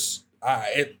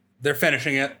 They're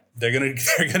finishing it. They're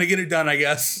gonna get it done, I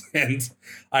guess, and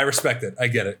I respect it. I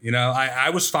get it. You know, I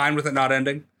was fine with it not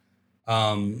ending,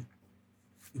 but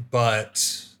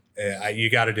you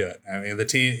got to do it. I mean, the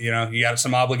team. You know, you got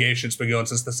some obligations. Been going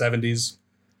since the 70s.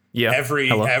 Yeah.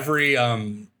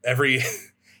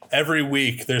 Every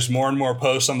week, there's more and more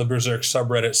posts on the Berserk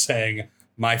subreddit saying,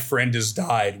 "My friend has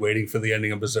died, waiting for the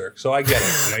ending of Berserk." So I get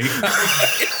it. You know,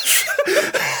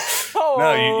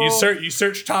 No, you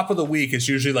search top of the week. It's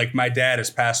usually like, my dad has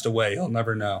passed away. He'll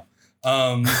never know.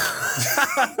 Oh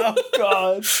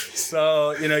God.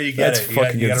 So you get it. You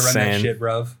got to run that shit,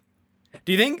 bruv.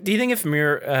 Do you think if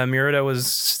Murata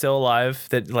was still alive,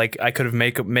 that like I could have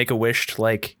make a wish to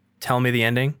like tell me the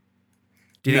ending?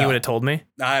 Do you think he would have told me?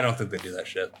 I don't think they do that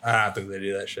shit. I don't think they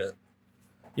do that shit.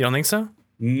 You don't think so?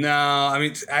 No, I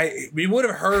mean, we would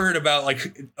have heard about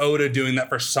like Oda doing that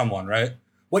for someone, right?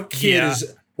 What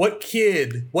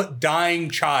dying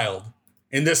child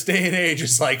in this day and age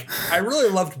is like, I really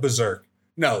loved Berserk.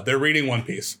 No, they're reading One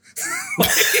Piece.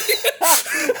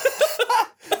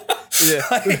 Yeah.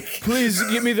 Please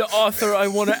give me the author. I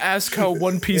want to ask how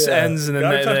One Piece ends. And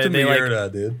then they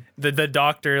like, dude. The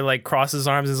doctor like crosses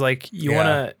arms and is like, you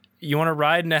want to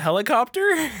ride in a helicopter?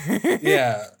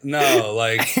 Yeah. No,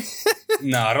 like,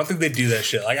 no, I don't think they do that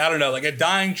shit. Like, I don't know, like a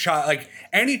dying child, like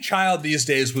any child these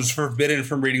days was forbidden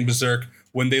from reading Berserk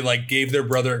when they like gave their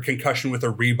brother a concussion with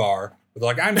a rebar. They're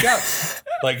like, I'm Guts.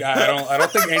 Like, I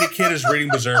don't think any kid is reading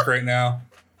Berserk right now.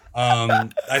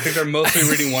 I think they're mostly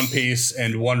reading One Piece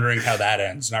and wondering how that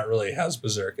ends, not really how's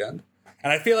Berserk end.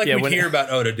 And I feel like we hear about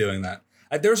Oda doing that.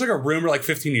 There was like a rumor like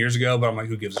 15 years ago, but I'm like,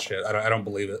 who gives a shit? I don't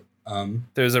believe it.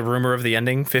 There's a rumor of the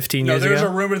ending 15 years ago? No, there's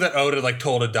a rumor that Oda like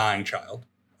told a dying child.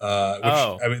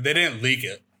 I mean, they didn't leak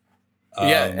it.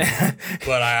 Yeah,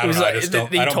 but I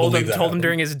don't told him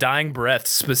during his dying breath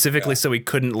specifically so he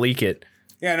couldn't leak it.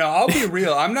 Yeah, no, I'll be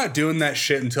real. I'm not doing that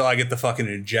shit until I get the fucking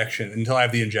injection. Until I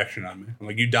have the injection on me. I'm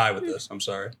like, you die with this. I'm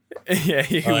sorry. Yeah,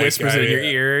 he whispers it in your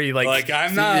ear. You like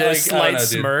I'm not like, slight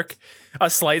smirk, a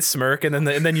slight smirk, and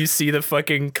then you see the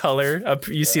fucking color up.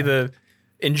 You see the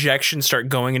injection start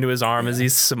going into his arm as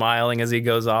he's smiling as he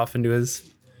goes off into his.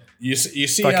 You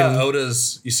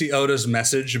see Oda's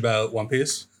message about One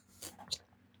Piece.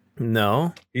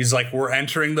 No. He's like, we're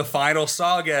entering the final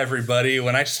saga, everybody.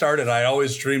 When I started, I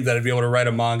always dreamed that I'd be able to write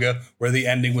a manga where the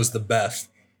ending was the best.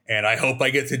 and I hope I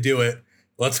get to do it.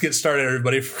 Let's get started,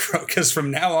 everybody, because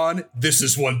from now on, this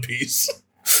is One Piece.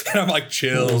 And I'm like,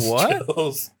 chills. What?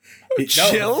 Chills.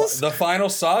 Chills? The final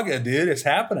saga, dude. It's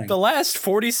happening. The last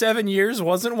 47 years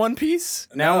wasn't One Piece.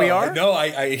 Now we are. No,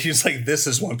 he's like, this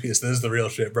is One Piece. This is the real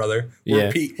shit, brother.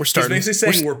 We're starting. He's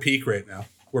basically saying we're peak right now.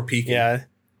 We're peaking. Yeah.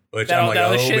 Which I'm like,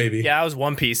 oh, shit, baby. Yeah, I was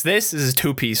One Piece. This is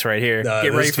 2 piece right here.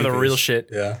 Get ready for the real shit.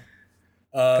 Yeah.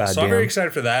 So I'm very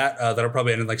excited for that. That'll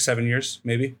probably end in like 7 years,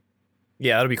 maybe.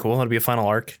 Yeah, that'll be cool. That'll be a final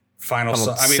arc. Final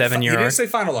 7-year arc. He arc. didn't say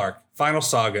final arc. Final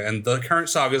saga. And the current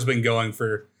saga has been going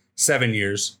for 7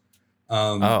 years.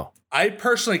 I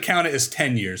personally count it as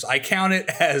 10 years. I count it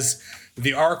as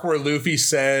the arc where Luffy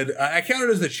said, I count it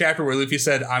as the chapter where Luffy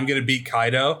said, I'm going to beat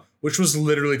Kaido, which was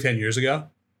literally 10 years ago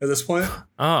at this point.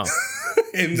 Oh.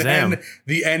 And then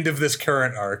the end of this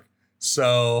current arc.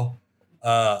 So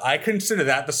I consider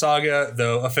that the saga,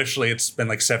 though officially it's been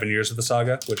like 7 years of the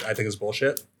saga, which I think is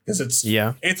bullshit. Because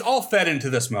it's all fed into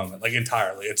this moment, like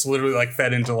entirely. It's literally like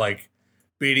fed into like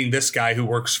beating this guy who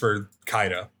works for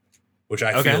Kaido, which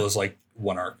I feel is like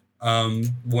one arc,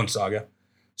 one saga.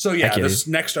 So yeah, this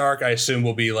next arc I assume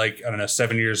will be like, I don't know,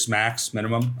 7 years max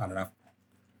minimum. I don't know.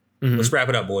 Mm-hmm. Let's wrap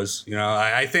it up, boys. You know,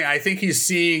 I think he's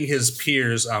seeing his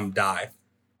peers die.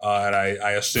 And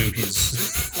I assume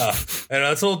he's, I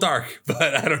know it's a little dark,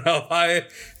 but I don't know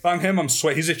if I'm him, I'm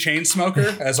sweat. He's a chain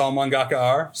smoker, as all mangaka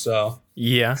are. So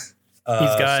yeah,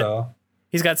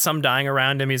 he's got some dying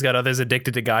around him. He's got others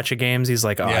addicted to gacha games. He's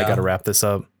like, I got to wrap this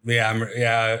up.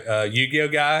 Yeah, Yu-Gi-Oh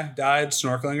guy died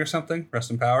snorkeling or something.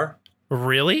 Rest in power.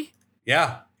 Really?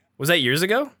 Yeah. Was that years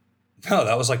ago? No,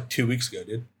 that was like 2 weeks ago,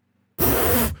 dude.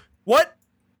 What?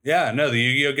 Yeah, no, the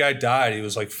Yu-Gi-Oh guy died. He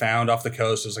was like found off the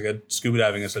coast. It was like a scuba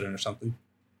diving incident or something.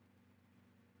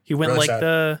 He went really like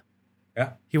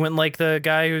sad. He went like the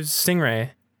guy who's Stingray.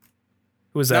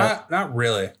 Who was that? Not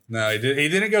really. No, he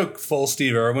didn't go full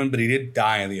Steve Irwin, but he did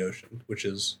die in the ocean, which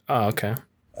is okay.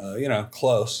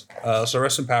 Close. So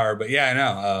rest in power. But yeah, I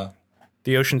know.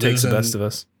 The ocean takes the best of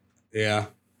us. Yeah.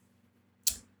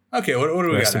 Okay, what do we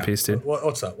got? Rest in now? peace, dude.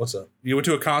 What's up? You went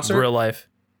to a concert?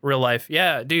 Real life.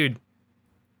 Yeah, dude.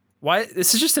 Why?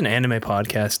 This is just an anime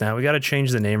podcast now. We got to change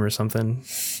the name or something.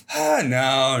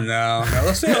 No.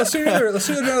 Let's do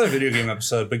another video game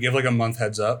episode, but give like a month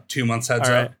heads up, 2 months heads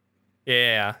up.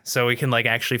 Yeah. So we can like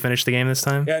actually finish the game this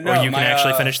time. Yeah, no, or you can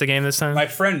actually finish the game this time. My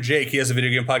friend Jake, he has a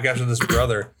video game podcast with his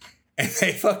brother, and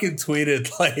they fucking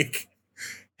tweeted like,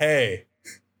 "Hey,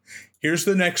 here's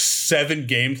the next 7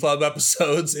 Game Club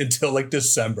episodes until like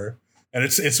December, and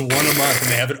it's one a month, and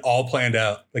they have it all planned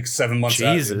out like 7 months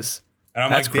out." Jesus. And I'm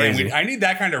That's like, damn, crazy. I need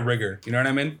that kind of rigor. You know what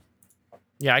I mean?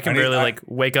 Yeah, I can barely like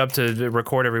wake up to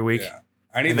record every week. Yeah,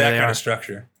 I need that kind of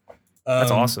structure. That's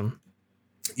awesome.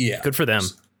 Yeah. Good for them.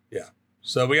 Yeah.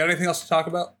 So we got anything else to talk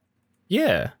about?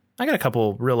 Yeah. I got a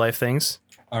couple real life things.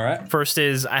 All right. First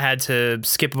is I had to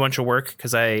skip a bunch of work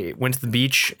because I went to the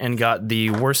beach and got the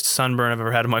worst sunburn I've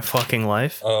ever had in my fucking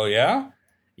life. Oh, yeah?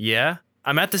 Yeah.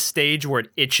 I'm at the stage where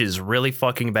it itches really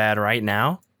fucking bad right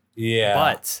now. Yeah.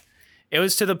 But it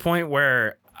was to the point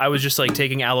where I was just like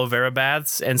taking aloe vera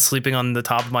baths and sleeping on the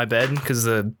top of my bed because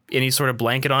any sort of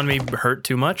blanket on me hurt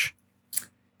too much.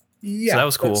 Yeah. So that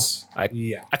was cool.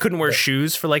 I couldn't wear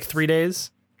shoes for like 3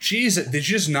 days. Jeez, did you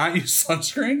just not use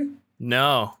sunscreen?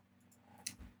 No.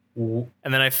 And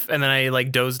then I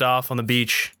like dozed off on the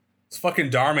beach. It's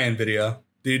fucking Darman video.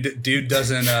 Dude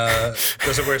doesn't wear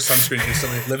sunscreen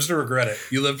instantly. Lives to regret it.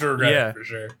 You live to regret it for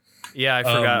sure. Yeah,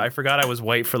 I forgot I was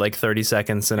white for like 30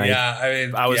 seconds, and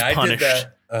I was punished.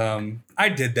 I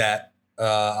did that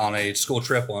on a school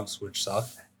trip once, which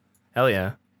sucked. Hell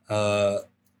yeah.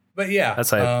 But yeah,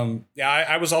 that's hype.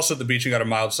 I was also at the beach and got a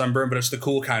mild sunburn, but it's the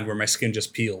cool kind where my skin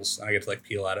just peels and I get to like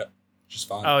peel at it, which is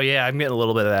fun. Oh yeah, I'm getting a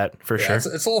little bit of that for sure. It's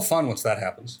a little fun once that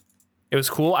happens. It was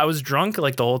cool. I was drunk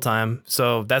like the whole time,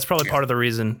 so that's probably part of the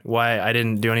reason why I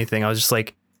didn't do anything. I was just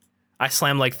like, I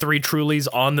slammed like 3 Trulies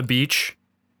on the beach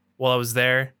while I was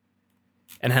there,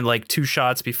 and had like 2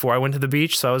 shots before I went to the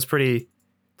beach. So I was pretty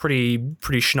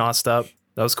schnozzed up.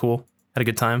 That was cool. Had a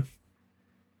good time.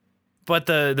 But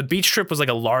the beach trip was like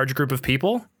a large group of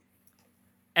people,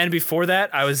 and before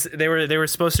that, they were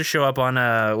supposed to show up on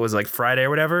was like Friday or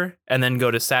whatever, and then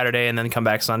go to Saturday and then come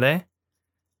back Sunday.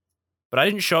 But I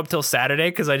didn't show up till Saturday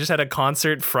because I just had a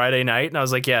concert Friday night, and I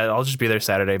was like, yeah, I'll just be there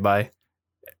Saturday. Bye.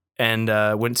 And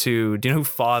went to. Do you know who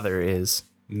Father is?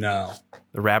 No.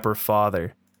 The rapper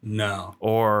Father. No.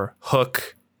 Or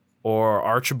Hook, or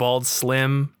Archibald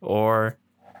Slim, or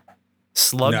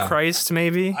Slug Christ,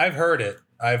 maybe. I've heard it.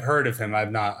 I've heard of him.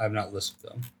 I've not listened to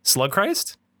them. Slug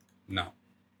Christ? No.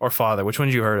 Or Father? Which one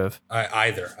did you heard of?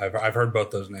 Either. I've heard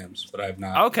both those names, but I've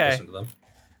not listened to them.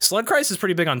 Slug Christ is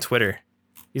pretty big on Twitter.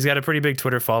 He's got a pretty big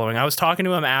Twitter following. I was talking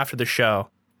to him after the show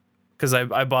because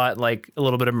I bought like a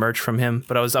little bit of merch from him,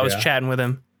 but I was chatting with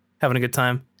him, having a good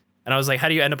time. And I was like, how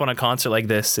do you end up on a concert like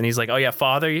this? And he's like, oh yeah,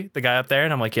 Father, the guy up there.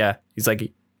 And I'm like, yeah. He's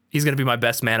like, he's going to be my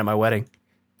best man at my wedding.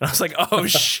 And I was like, oh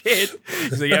shit.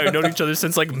 He's like, yeah, we've known each other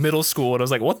since like middle school. And I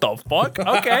was like, what the fuck?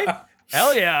 Okay.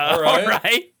 Hell yeah. All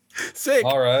right. Sick.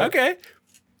 All right. Okay.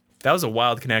 That was a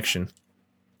wild connection.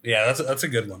 Yeah, that's a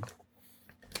good one.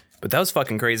 But that was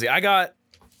fucking crazy. I got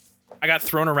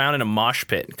thrown around in a mosh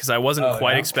pit because I wasn't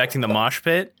quite expecting the mosh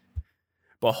pit.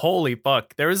 But holy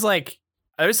fuck. There was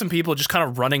some people just kind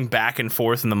of running back and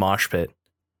forth in the mosh pit.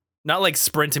 Not like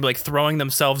sprinting, but like throwing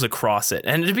themselves across it.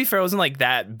 And to be fair, it wasn't like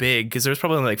that big because there was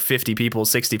probably like 50 people,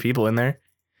 60 people in there.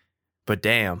 But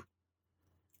damn.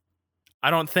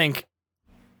 I don't think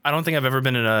I've ever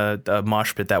been in a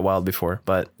mosh pit that wild before,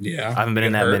 but yeah, I haven't been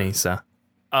in that many, so.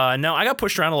 No, I got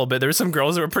pushed around a little bit. There were some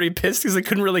girls that were pretty pissed because they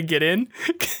couldn't really get in.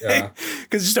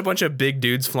 Because just a bunch of big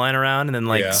dudes flying around and then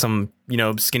like some,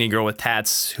 skinny girl with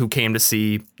tats who came to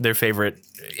see their favorite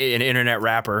internet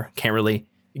rapper can't really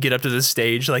get up to the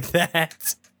stage like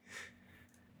that.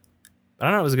 But I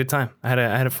don't know, it was a good time. I had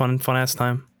a fun ass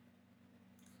time.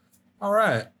 All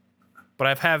right.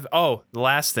 But the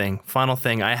last thing, final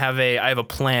thing, I have a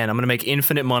plan. I'm going to make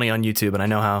infinite money on YouTube and I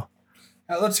know how.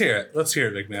 Let's hear it. Let's hear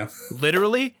it, big man.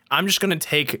 Literally, I'm just going to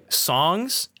take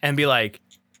songs and be like,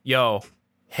 yo,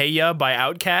 Hey Ya by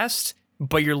Outkast,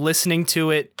 but you're listening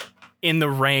to it in the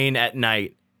rain at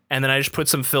night. And then I just put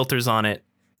some filters on it.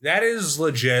 That is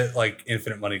legit, like,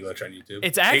 infinite money glitch on YouTube.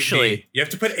 It's actually... 8D. You have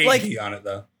to put 8D on it,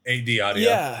 though. 8D audio.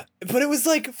 Yeah, but it was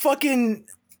like fucking...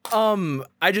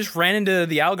 I just ran into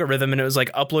the algorithm and it was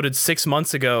like uploaded 6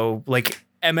 months ago, like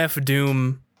MF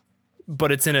Doom,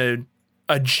 but it's in an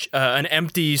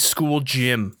empty school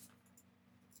gym.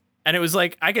 And it was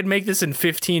like, I could make this in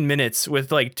 15 minutes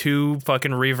with like 2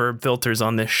 fucking reverb filters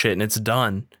on this shit and it's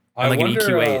done. And like an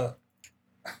EQ8.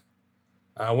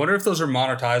 I wonder if those are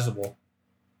monetizable.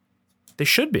 They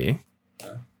should be.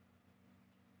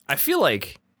 I feel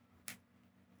like,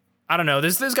 I don't know,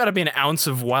 there's got to be an ounce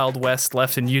of Wild West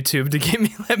left in YouTube to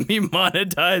let me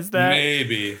monetize that.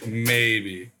 Maybe.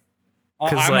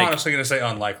 I'm honestly going to say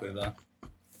unlikely though.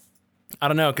 I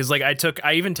don't know, because like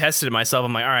I even tested it myself.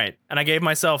 I'm like, all right, and I gave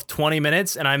myself 20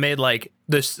 minutes, and I made like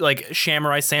this like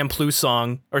Samurai Champloo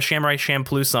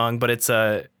song, but it's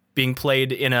being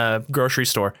played in a grocery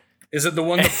store. Is it the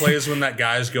one that plays when that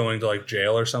guy's going to like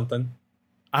jail or something?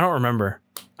 I don't remember.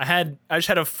 I just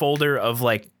had a folder of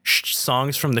like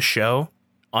songs from the show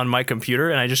on my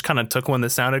computer, and I just kind of took one that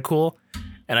sounded cool.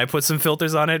 And I put some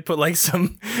filters on it, put like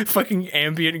some fucking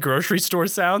ambient grocery store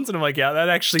sounds. And I'm like, yeah, that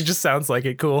actually just sounds like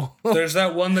it. Cool. There's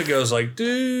that one that goes like,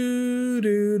 do,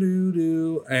 do, do,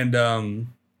 do. And,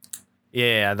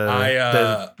 yeah,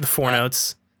 the 4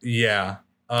 notes. Yeah.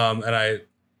 And I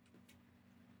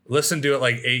listened to it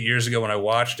like 8 years ago when I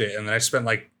watched it. And then I spent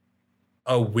like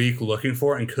a week looking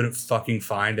for it and couldn't fucking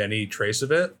find any trace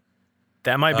of it.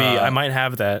 That might be, I might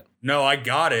have that. No, I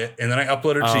got it, and then I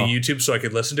uploaded it to YouTube so I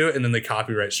could listen to it, and then the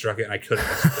copyright struck it, and I couldn't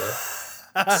listen to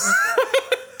it.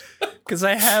 Because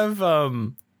I have, I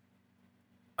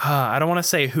don't want to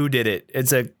say who did it.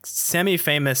 It's a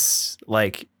semi-famous,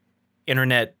 like,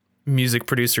 internet music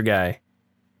producer guy.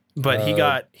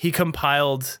 But he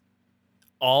compiled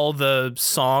all the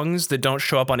songs that don't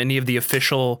show up on any of the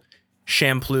official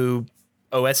Champloo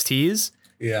OSTs.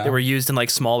 Yeah. They were used in like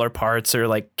smaller parts or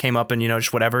like came up in,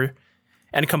 just whatever,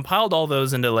 and compiled all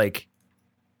those into like,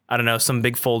 I don't know, some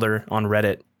big folder on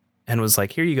Reddit and was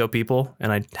like, here you go, people.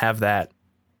 And I have that.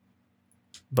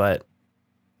 But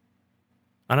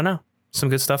I don't know. Some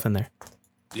good stuff in there.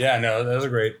 Yeah, no, that was a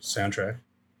great soundtrack.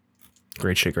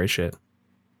 Great shit.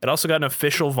 It also got an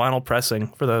official vinyl pressing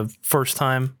for the first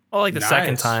time. Oh, like the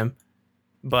second time.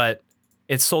 But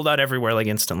it sold out everywhere like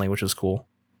instantly, which was cool.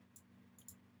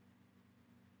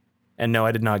 And no,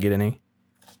 I did not get any.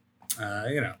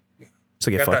 So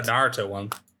get got fucked. That Naruto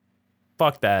one.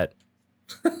 Fuck that.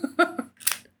 I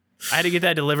had to get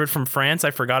that delivered from France. I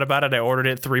forgot about it. I ordered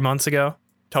it 3 months ago.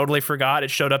 Totally forgot.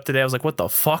 It showed up today. I was like, what the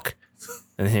fuck?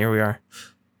 And here we are.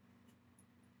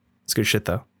 It's good shit,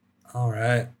 though. All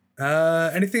right.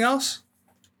 Anything else?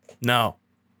 No.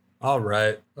 All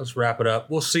right. Let's wrap it up.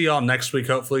 We'll see y'all next week,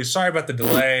 hopefully. Sorry about the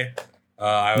delay.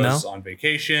 I was on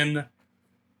vacation.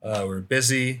 We're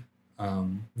busy.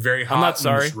 Very hot. I'm not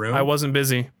sorry. In this room. I wasn't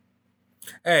busy.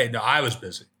 Hey, no, I was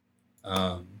busy.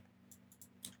 You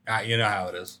know how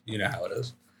it is.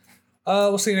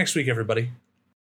 We'll see you next week, everybody.